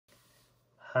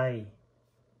Hi,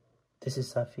 this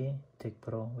is Safi Tech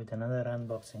Pro with another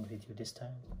unboxing video. This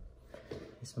time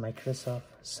it's Microsoft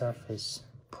Surface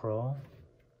Pro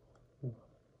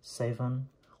 7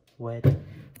 with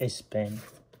S Pen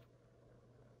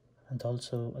and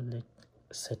also a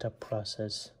setup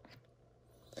process.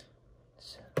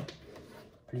 So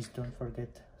please don't forget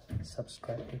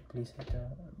subscribe. Please hit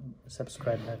the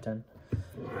subscribe button.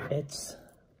 It's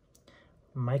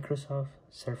Microsoft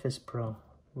Surface Pro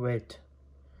with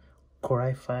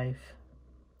Core i5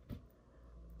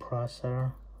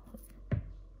 processor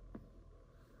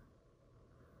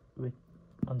with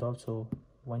and also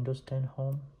Windows 10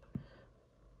 Home.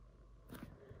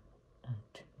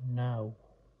 And now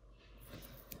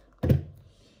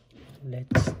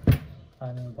let's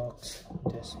unbox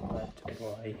this bad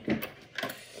boy.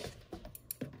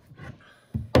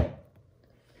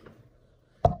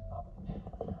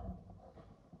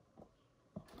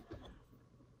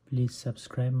 Please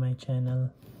subscribe my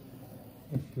channel.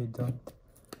 If you don't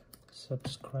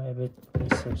subscribe it,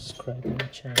 please subscribe my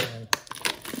channel.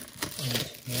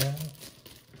 And now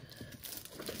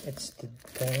it's the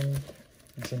 10th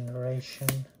generation.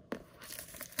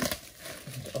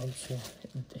 And also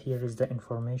here is the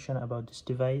information about this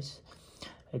device.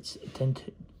 It's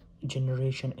 10th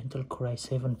generation Intel Core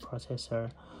i7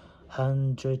 processor,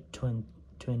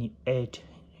 128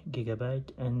 GB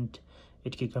and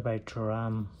 8 GB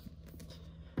RAM.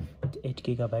 8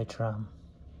 GB RAM.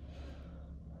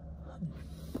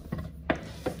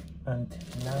 And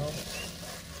now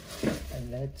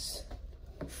let's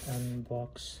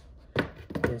unbox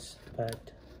this bad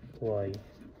boy.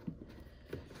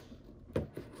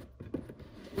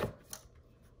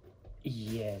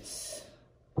 Yes,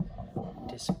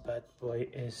 this bad boy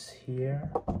is here,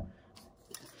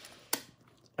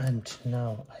 and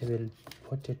now I will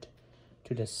put it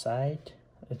to the side.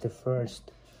 At the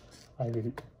first I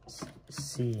will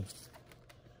see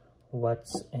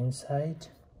what's inside,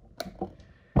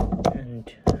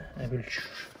 and I will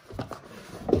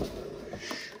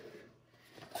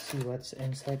see what's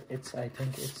inside. I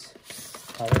think it's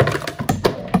power.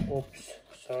 Oops,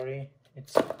 sorry,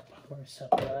 it's power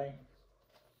supply.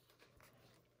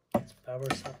 It's power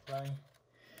supply.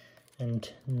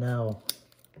 And now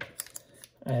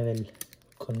I will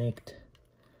connect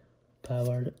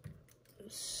power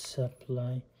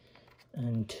supply,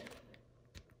 and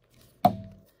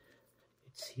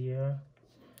it's here,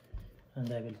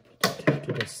 and I will put it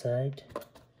to the side.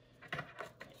 I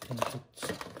think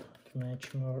it's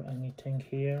much more anything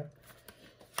here.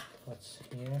 What's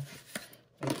here?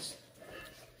 It's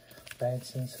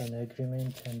license and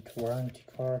agreement and warranty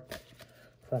card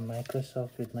from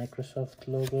Microsoft with Microsoft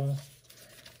logo,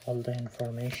 all the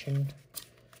information,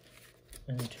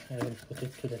 and I will put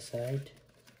it to the side.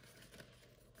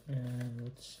 And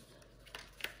it's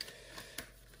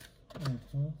I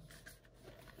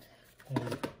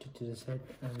will put it to the side,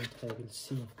 and I will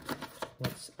see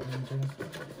what's under.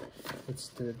 It's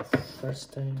the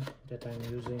first time that I'm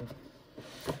using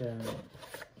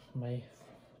my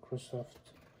Microsoft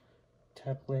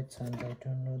tablets, and I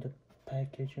don't know the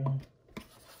packaging.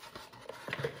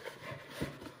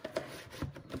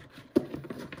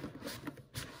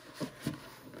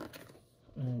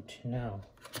 And now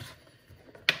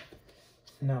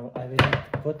I will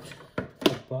put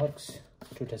the box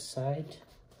to the side.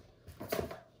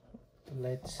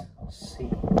 Let's see.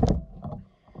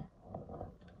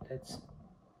 Let's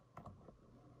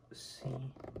see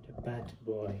the bad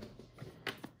boy.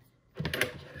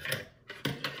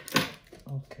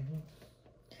 Okay.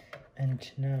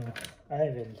 And now I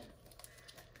will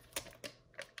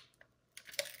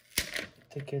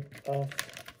take it off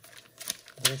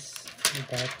this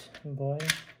bad boy.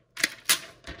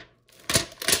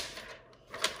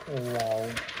 Wow,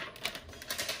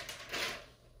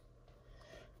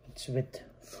 it's with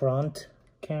front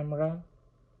camera.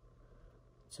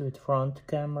 It's with front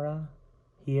camera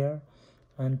here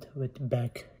and with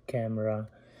back camera.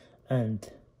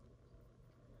 And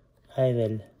I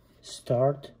will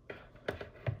start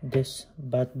this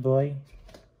bad boy,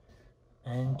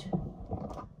 and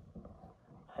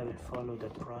I will follow the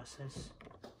process,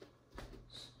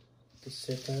 the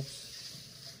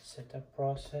setup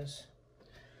process.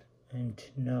 And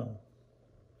now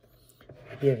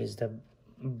here is the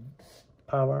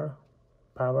power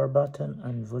button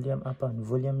and volume up and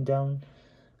volume down,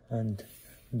 and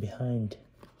behind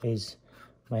is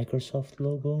Microsoft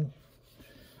logo.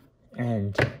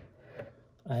 And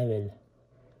I will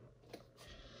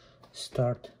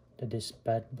start this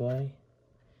bad boy.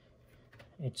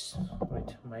 It's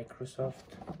with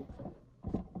Microsoft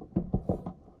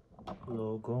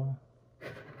logo,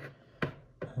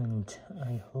 and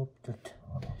I hope that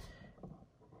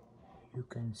you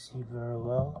can see very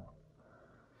well.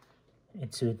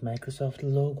 It's with Microsoft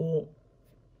logo,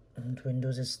 and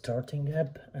Windows is starting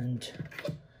up, and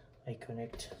I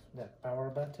connect the power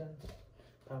button,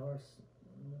 power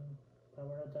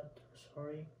adapter,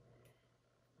 sorry,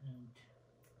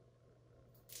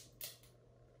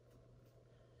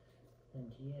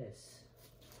 and yes.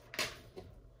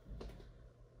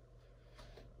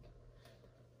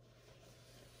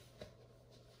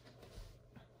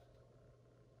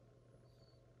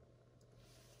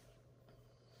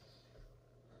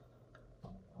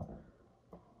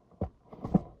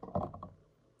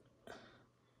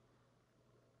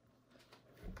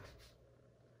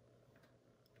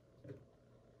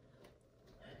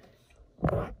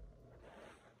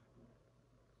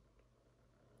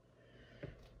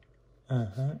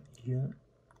 You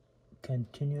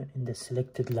continue in the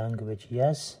selected language.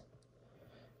 Yes.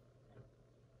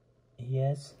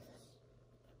 Yes.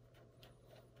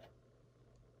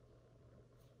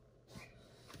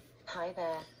 Hi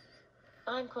there.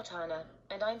 I'm Cortana,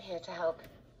 and I'm here to help.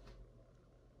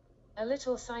 A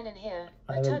little sign in here,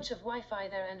 a touch of Wi-Fi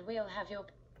there, and we'll have your...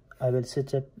 I will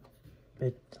set up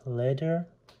it later.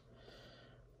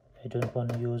 I don't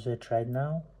want to use it right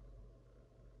now.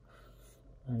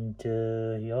 And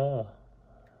yeah,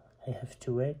 I have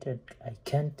to wait, and I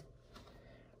can't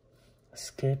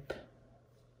skip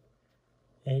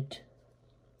it.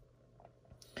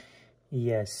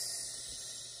 Yes,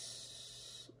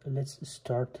 let's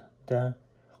start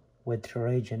with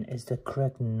region. Is that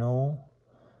correct? No.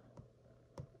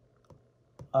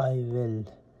 I will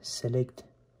select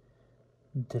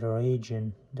the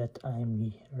region that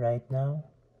I'm right now.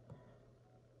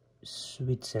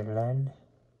 Switzerland.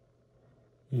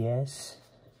 Yes.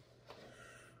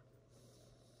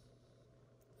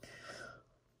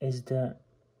 Is the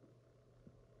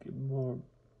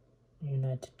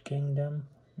United Kingdom?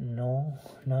 No,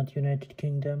 not United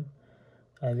Kingdom.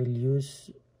 I will use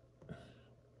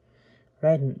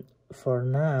right for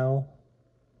now.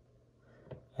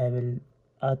 I will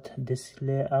add this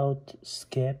layout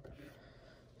skip,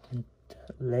 and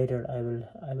later I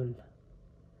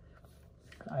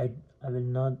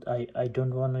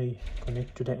don't want to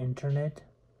connect to the internet.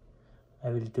 I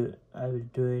will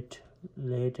do it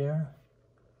later.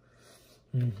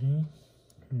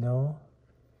 No,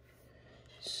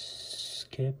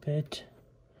 skip it,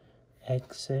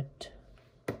 accept.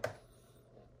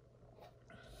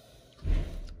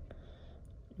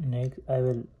 Next I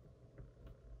will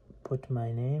put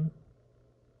my name.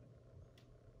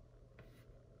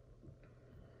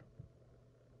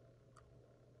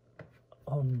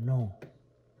 Oh no.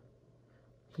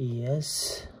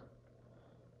 Yes.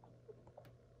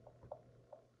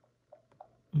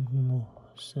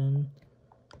 Mohsen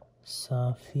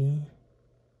Safi.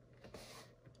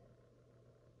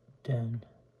 Then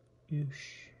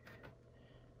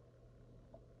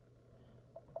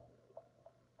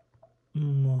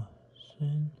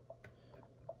Mohsen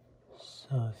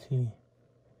Safi.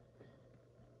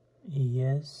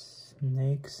 Yes.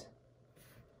 Next.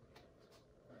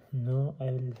 No,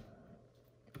 I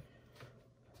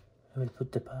will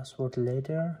put the password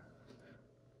later.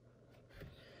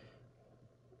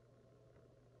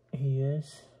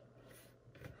 Yes.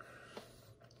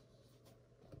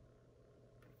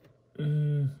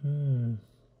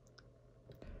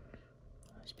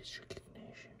 Speech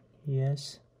recognition.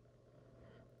 Yes.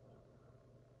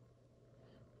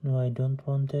 No, I don't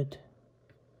want it.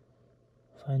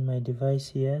 Find my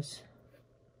device. Yes.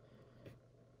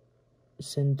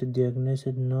 Send to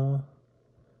diagnosis. No.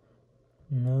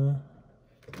 No.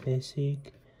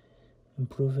 Basic.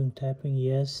 Improving typing.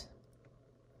 Yes.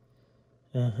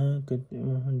 Good.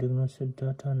 Diagnosis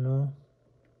data. No.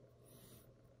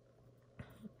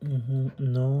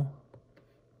 No.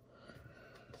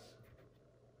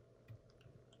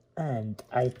 And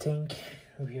I think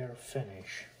we are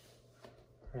finished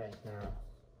right now.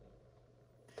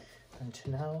 And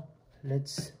now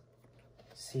let's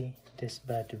see this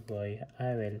bad boy.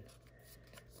 I'm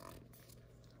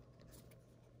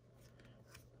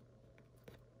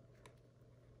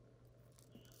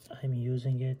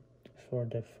using it for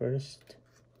the first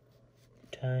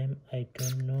time. I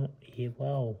don't know.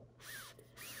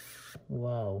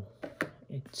 Wow,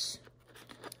 it's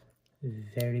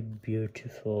very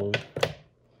beautiful,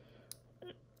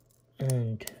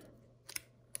 and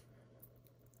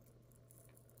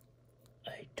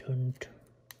I don't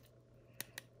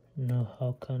know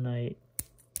how can I...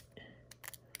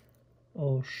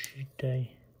 Oh shit,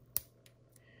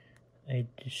 I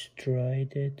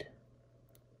destroyed it.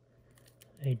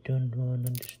 I don't want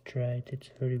to destroy it. It's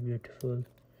very beautiful.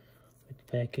 with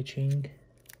packaging.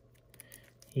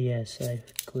 Yes, I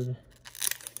could.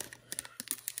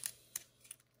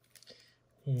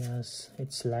 Yes,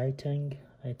 it's lighting.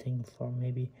 I think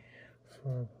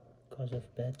because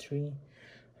of battery.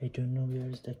 I don't know where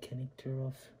is the connector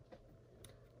of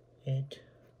it.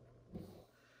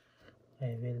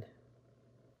 I will.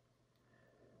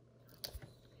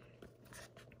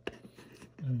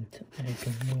 And I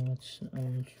don't know what's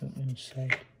also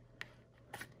inside.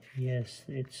 Yes,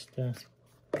 it's the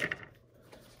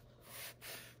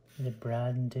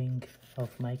branding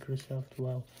of Microsoft.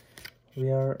 Wow,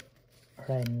 we are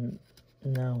right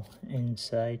now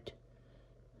inside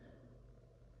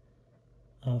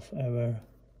of our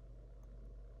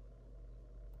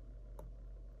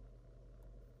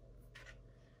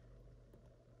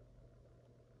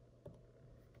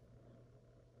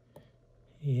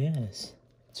yes,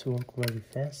 it's worked very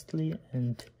fastly,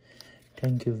 and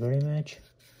thank you very much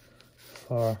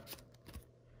for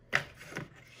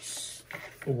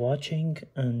watching,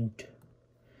 and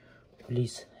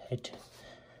please hit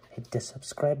the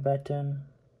subscribe button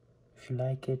if you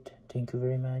like it. Thank you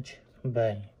very much.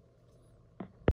 Bye.